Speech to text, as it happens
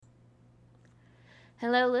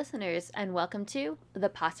Hello, listeners, and welcome to the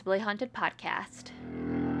Possibly Haunted Podcast.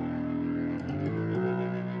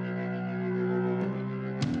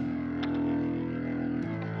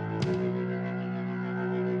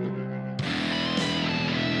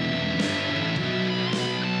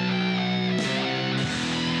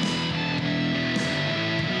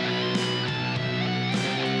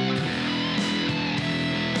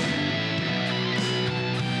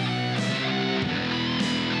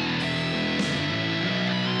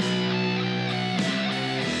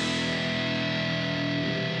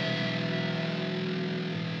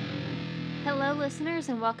 Hello, listeners,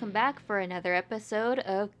 and welcome back for another episode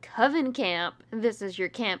of Coven Camp. This is your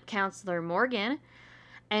camp counselor, Morgan,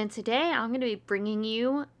 and today I'm going to be bringing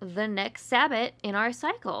you the next Sabbath in our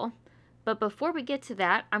cycle. But before we get to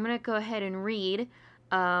that, I'm going to go ahead and read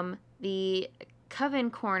the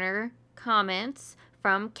Coven Corner comments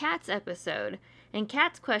from Kat's episode. And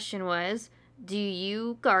Kat's question was, do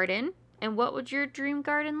you garden, and what would your dream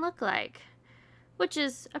garden look like? Which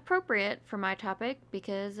is appropriate for my topic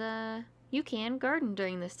because, you can garden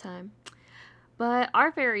during this time. But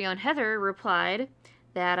our very own Heather replied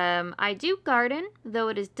that I do garden, though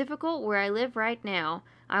it is difficult where I live right now.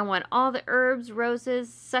 I want all the herbs, roses,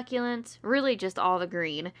 succulents, really just all the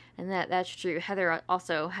green. And that's true. Heather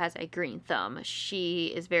also has a green thumb.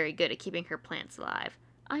 She is very good at keeping her plants alive.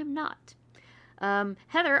 I'm not.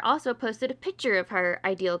 Heather also posted a picture of her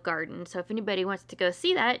ideal garden. So if anybody wants to go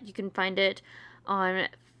see that, you can find it on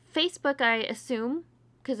Facebook, I assume,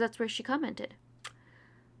 because that's where she commented.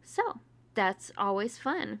 So, that's always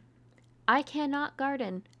fun. I cannot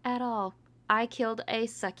garden at all. I killed a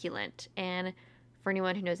succulent, and for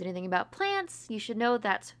anyone who knows anything about plants, you should know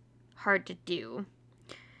that's hard to do.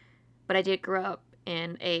 But I did grow up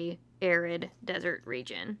in a arid desert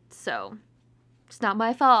region, so it's not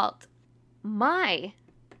my fault. My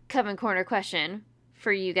Coven Corner question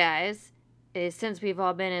for you guys is, since we've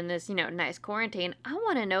all been in this, nice quarantine, I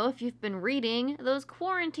want to know if you've been reading those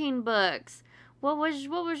quarantine books. What was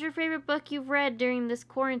your favorite book you've read during this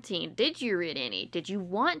quarantine? Did you read any? Did you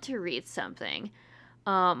want to read something?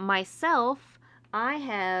 Myself, I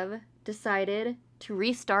have decided to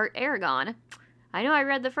restart Aragon. I know I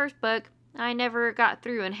read the first book. I never got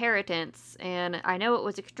through Inheritance, and I know it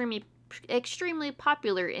was extremely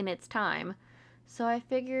popular in its time. So I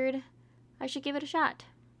figured I should give it a shot.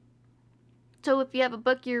 So if you have a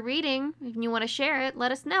book you're reading and you want to share it,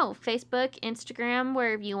 let us know. Facebook, Instagram,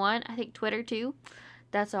 wherever you want. I think Twitter too.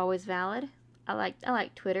 That's always valid. I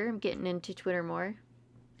like Twitter. I'm getting into Twitter more.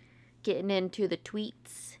 Getting into the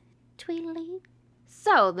tweets. Tweedly.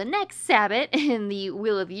 So the next Sabbath in the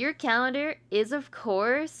Wheel of the Year calendar is, of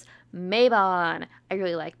course, Mabon. I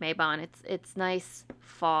really like Mabon. It's nice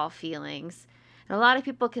fall feelings. And a lot of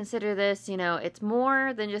people consider this, it's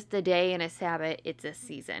more than just a day and a Sabbath, it's a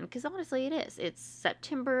season. Because honestly, it is. It's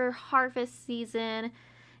September harvest season,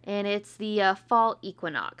 and it's the fall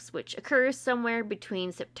equinox, which occurs somewhere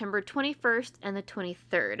between September 21st and the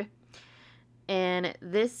 23rd. And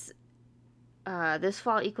this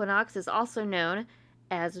fall equinox is also known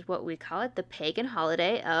as what we call it, the pagan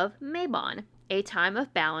holiday of Mabon, a time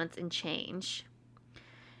of balance and change.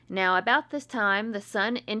 Now, about this time, the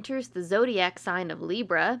sun enters the zodiac sign of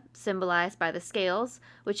Libra, symbolized by the scales,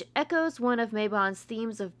 which echoes one of Mabon's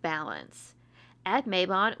themes of balance. At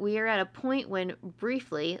Mabon, we are at a point when,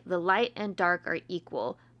 briefly, the light and dark are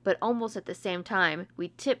equal, but almost at the same time, we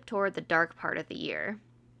tip toward the dark part of the year.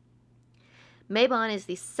 Mabon is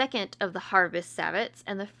the second of the harvest Sabbats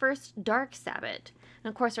and the first dark Sabbat.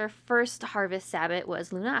 And of course, our first harvest Sabbat was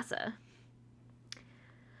Lunasa.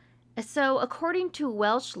 So, according to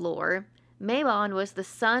Welsh lore, Mabon was the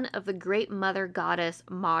son of the great mother goddess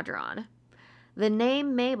Madron. The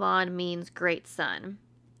name Mabon means great sun.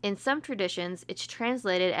 In some traditions, it's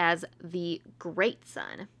translated as the great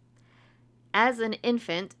sun. As an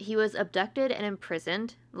infant, he was abducted and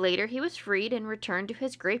imprisoned. Later, he was freed and returned to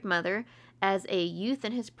his great mother as a youth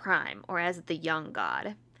in his prime, or as the young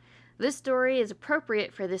god. This story is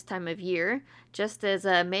appropriate for this time of year. Just as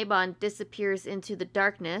Mabon disappears into the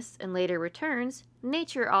darkness and later returns,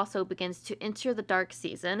 nature also begins to enter the dark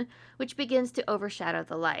season, which begins to overshadow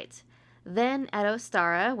the light. Then, at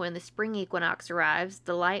Ostara, when the spring equinox arrives,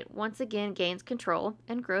 the light once again gains control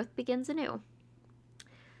and growth begins anew.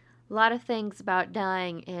 A lot of things about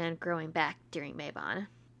dying and growing back during Mabon.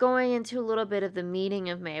 Going into a little bit of the meaning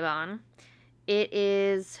of Mabon, it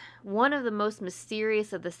is one of the most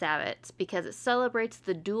mysterious of the Sabbats because it celebrates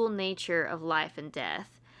the dual nature of life and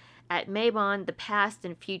death. At Mabon, the past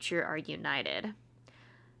and future are united.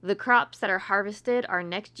 The crops that are harvested are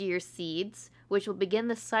next year's seeds, which will begin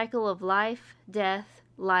the cycle of life, death,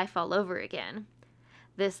 life all over again.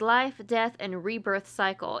 This life, death, and rebirth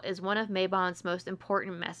cycle is one of Mabon's most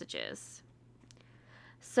important messages.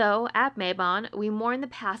 So, at Mabon, we mourn the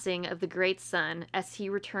passing of the great sun as he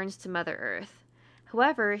returns to Mother Earth.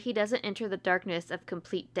 However, he doesn't enter the darkness of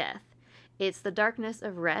complete death. It's the darkness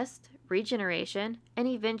of rest, regeneration, and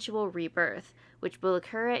eventual rebirth, which will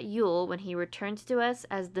occur at Yule when he returns to us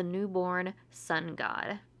as the newborn sun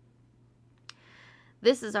god.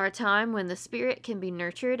 This is our time when the spirit can be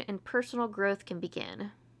nurtured and personal growth can begin.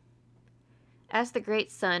 As the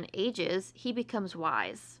great sun ages, he becomes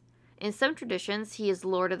wise. In some traditions, he is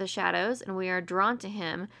Lord of the Shadows, and we are drawn to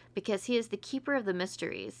him because he is the keeper of the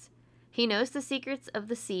mysteries. He knows the secrets of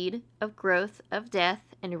the seed, of growth, of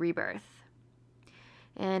death, and rebirth.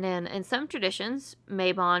 And in some traditions,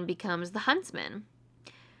 Mabon becomes the huntsman.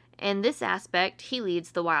 In this aspect, he leads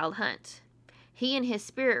the wild hunt. He and his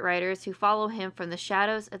spirit riders who follow him from the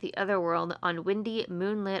shadows of the otherworld on windy,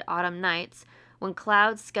 moonlit autumn nights when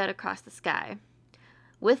clouds scud across the sky.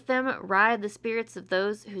 With them ride the spirits of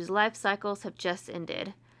those whose life cycles have just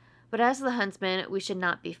ended. But as the huntsman, we should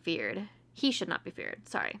not be feared. He should not be feared,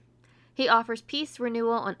 sorry. He offers peace,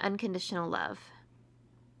 renewal, and unconditional love.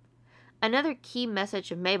 Another key message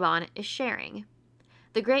of Mabon is sharing.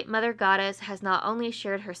 The great mother goddess has not only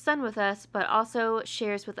shared her son with us, but also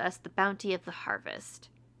shares with us the bounty of the harvest.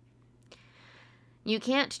 You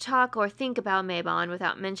can't talk or think about Mabon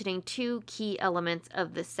without mentioning two key elements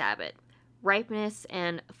of this Sabbath: ripeness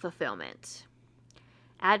and fulfillment.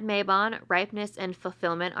 At Mabon, ripeness and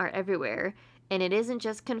fulfillment are everywhere, and it isn't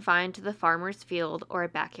just confined to the farmer's field or a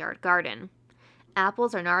backyard garden.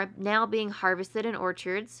 Apples are now being harvested in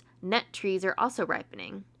orchards. Nut trees are also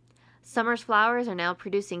ripening. Summer's flowers are now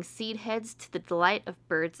producing seed heads to the delight of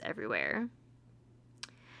birds everywhere.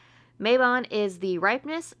 Mabon is the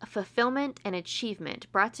ripeness, fulfillment, and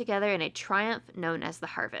achievement brought together in a triumph known as the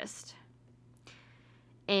harvest.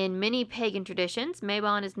 In many pagan traditions,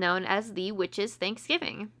 Mabon is known as the witches'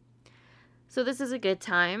 Thanksgiving. So this is a good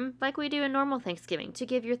time, like we do in normal Thanksgiving, to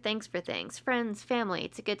give your thanks for things, friends, family.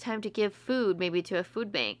 It's a good time to give food, maybe to a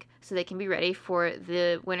food bank, so they can be ready for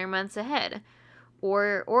the winter months ahead.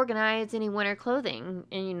 Or organize any winter clothing,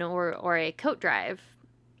 and, or a coat drive.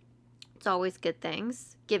 It's always good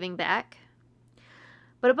things, giving back.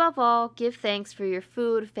 But above all, give thanks for your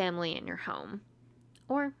food, family, and your home.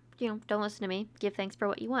 Or, don't listen to me. Give thanks for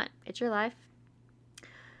what you want. It's your life.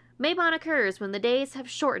 Mabon occurs when the days have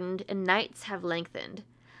shortened and nights have lengthened,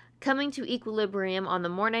 coming to equilibrium on the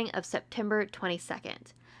morning of September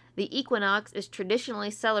 22nd. The equinox is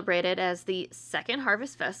traditionally celebrated as the second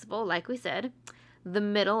harvest festival, like we said, the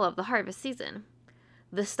middle of the harvest season.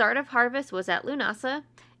 The start of harvest was at Lunasa,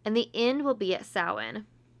 and the end will be at Samhain.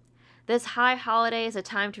 This high holiday is a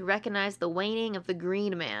time to recognize the waning of the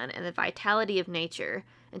green man and the vitality of nature,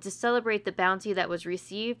 and to celebrate the bounty that was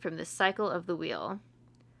received from the cycle of the wheel.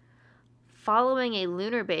 Following a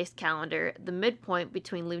lunar-based calendar, the midpoint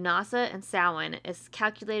between Lunasa and Samhain is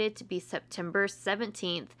calculated to be September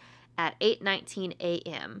 17th at 8:19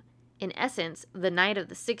 a.m., in essence, the night of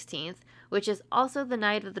the 16th, which is also the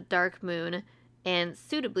night of the dark moon and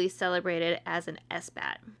suitably celebrated as an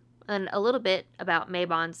Esbat. And a little bit about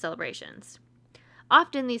Mabon's celebrations.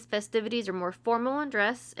 Often these festivities are more formal in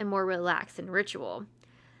dress and more relaxed in ritual.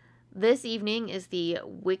 This evening is the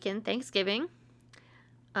Wiccan Thanksgiving.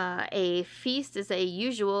 A feast is a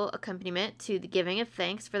usual accompaniment to the giving of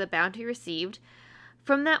thanks for the bounty received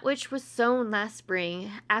from that which was sown last spring,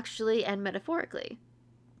 actually and metaphorically.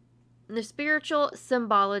 The spiritual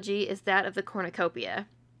symbology is that of the cornucopia,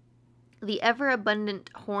 the ever-abundant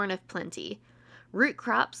horn of plenty. Root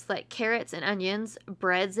crops like carrots and onions,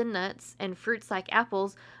 breads and nuts, and fruits like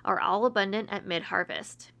apples are all abundant at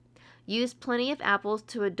mid-harvest. Use plenty of apples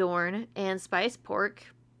to adorn and spice pork,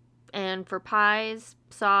 and for pies,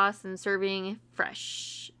 sauce, and serving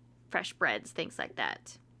fresh breads, things like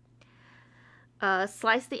that.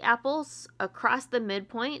 Slice the apples across the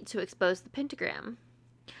midpoint to expose the pentagram.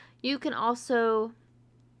 You can also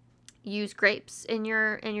use grapes in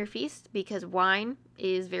your feast because wine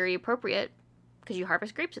is very appropriate because you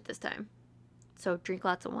harvest grapes at this time. So drink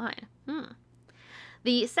lots of wine.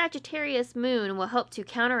 The Sagittarius moon will help to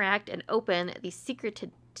counteract and open the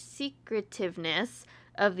secretiveness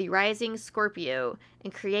of the rising Scorpio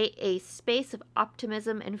and create a space of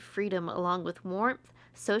optimism and freedom along with warmth,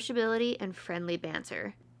 sociability, and friendly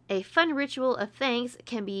banter. A fun ritual of thanks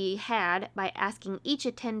can be had by asking each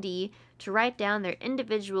attendee to write down their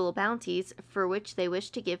individual bounties for which they wish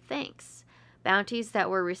to give thanks. Bounties that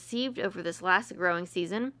were received over this last growing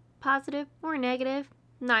season, positive or negative,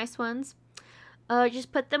 nice ones.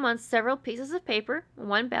 Just put them on several pieces of paper,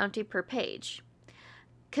 one bounty per page.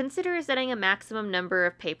 Consider setting a maximum number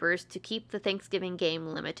of papers to keep the Thanksgiving game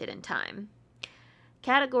limited in time.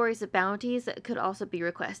 Categories of bounties could also be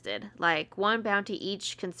requested, like one bounty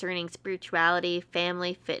each concerning spirituality,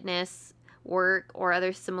 family, fitness, work, or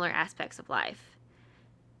other similar aspects of life.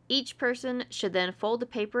 Each person should then fold the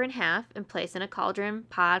paper in half and place in a cauldron,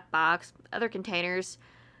 pot, box, other containers,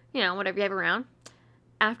 whatever you have around.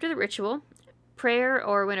 After the ritual, prayer,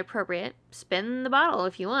 or when appropriate, spin the bottle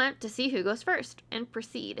if you want to see who goes first, and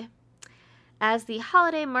proceed. As the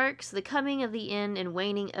holiday marks the coming of the end and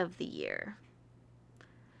waning of the year.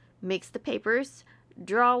 Mix the papers,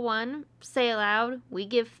 draw one, say aloud, "We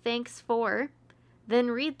give thanks for,"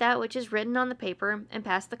 then read that which is written on the paper and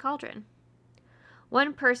pass the cauldron.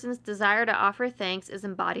 One person's desire to offer thanks is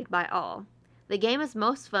embodied by all. The game is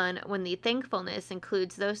most fun when the thankfulness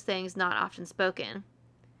includes those things not often spoken.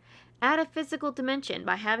 Add a physical dimension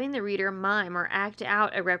by having the reader mime or act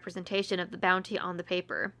out a representation of the bounty on the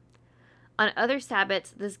paper. On other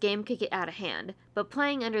Sabbats, this game could get out of hand, but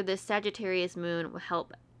playing under this Sagittarius moon will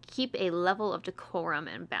help keep a level of decorum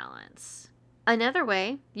and balance. Another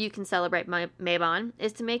way you can celebrate Mabon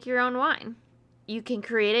is to make your own wine. You can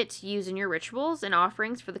create it to use in your rituals and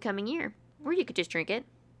offerings for the coming year, or you could just drink it.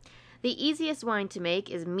 The easiest wine to make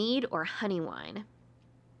is mead or honey wine.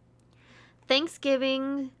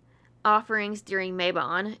 Thanksgiving offerings during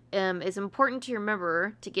Mabon is important to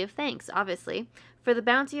remember to give thanks, obviously, for the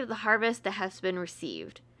bounty of the harvest that has been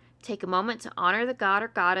received. Take a moment to honor the god or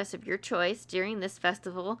goddess of your choice during this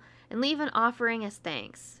festival and leave an offering as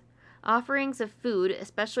thanks. Offerings of food,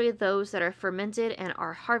 especially those that are fermented and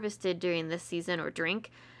are harvested during this season, or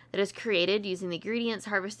drink that is created using the ingredients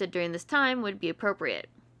harvested during this time, would be appropriate.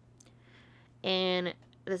 And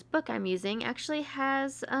this book I'm using actually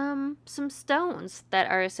has some stones that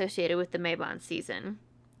are associated with the Mabon season.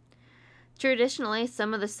 Traditionally,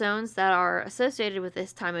 some of the stones that are associated with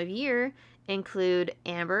this time of year include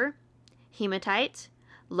amber, hematite,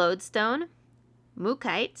 lodestone,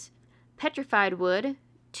 mookaite, petrified wood,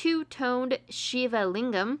 two-toned Shiva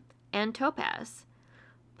lingam, and topaz.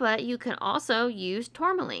 But you can also use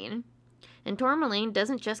tourmaline. And tourmaline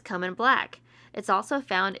doesn't just come in black. It's also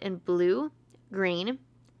found in blue, green,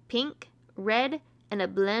 pink, red, and a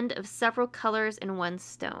blend of several colors in one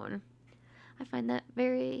stone. I find that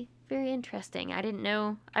very, very interesting. I didn't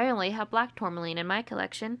know. I only have black tourmaline in my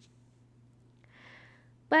collection.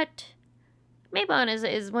 But Mabon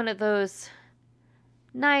is one of those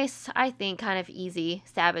nice, I think, kind of easy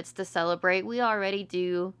Sabbats to celebrate. We already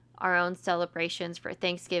do our own celebrations for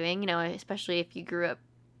Thanksgiving, especially if you grew up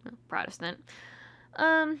Protestant.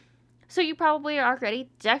 So you probably are already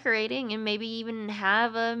decorating and maybe even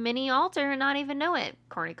have a mini altar and not even know it.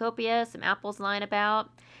 Cornucopia, some apples lying about.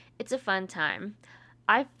 It's a fun time.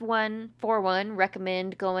 I, for one,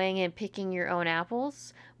 recommend going and picking your own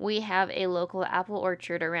apples. We have a local apple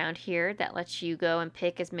orchard around here that lets you go and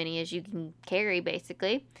pick as many as you can carry,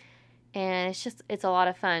 basically. And it's a lot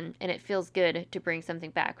of fun, and it feels good to bring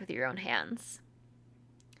something back with your own hands.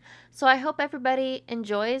 So I hope everybody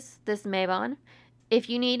enjoys this Mabon. If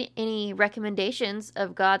you need any recommendations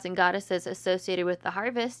of gods and goddesses associated with the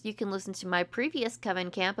harvest, you can listen to my previous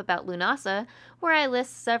Coven camp about Lunasa, where I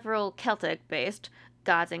list several Celtic-based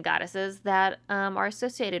gods and goddesses that are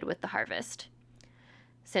associated with the harvest.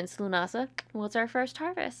 Since Lunasa was our first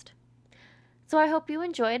harvest. So I hope you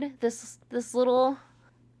enjoyed this little,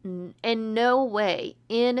 in no way,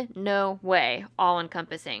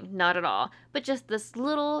 all-encompassing, not at all, but just this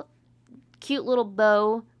little, cute little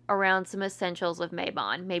bow around some essentials of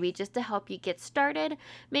Mabon. Maybe just to help you get started,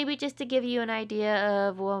 maybe just to give you an idea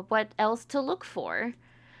of what else to look for.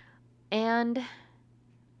 And,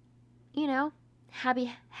 have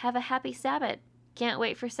a happy Sabbath. Can't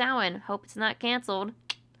wait for Samhain. Hope it's not canceled.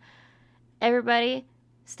 Everybody,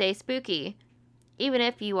 stay spooky. Even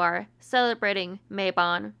if you are celebrating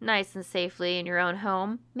Mabon nice and safely in your own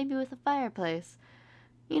home, maybe with a fireplace.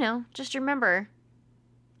 Just remember,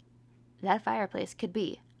 that fireplace could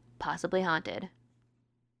be possibly haunted.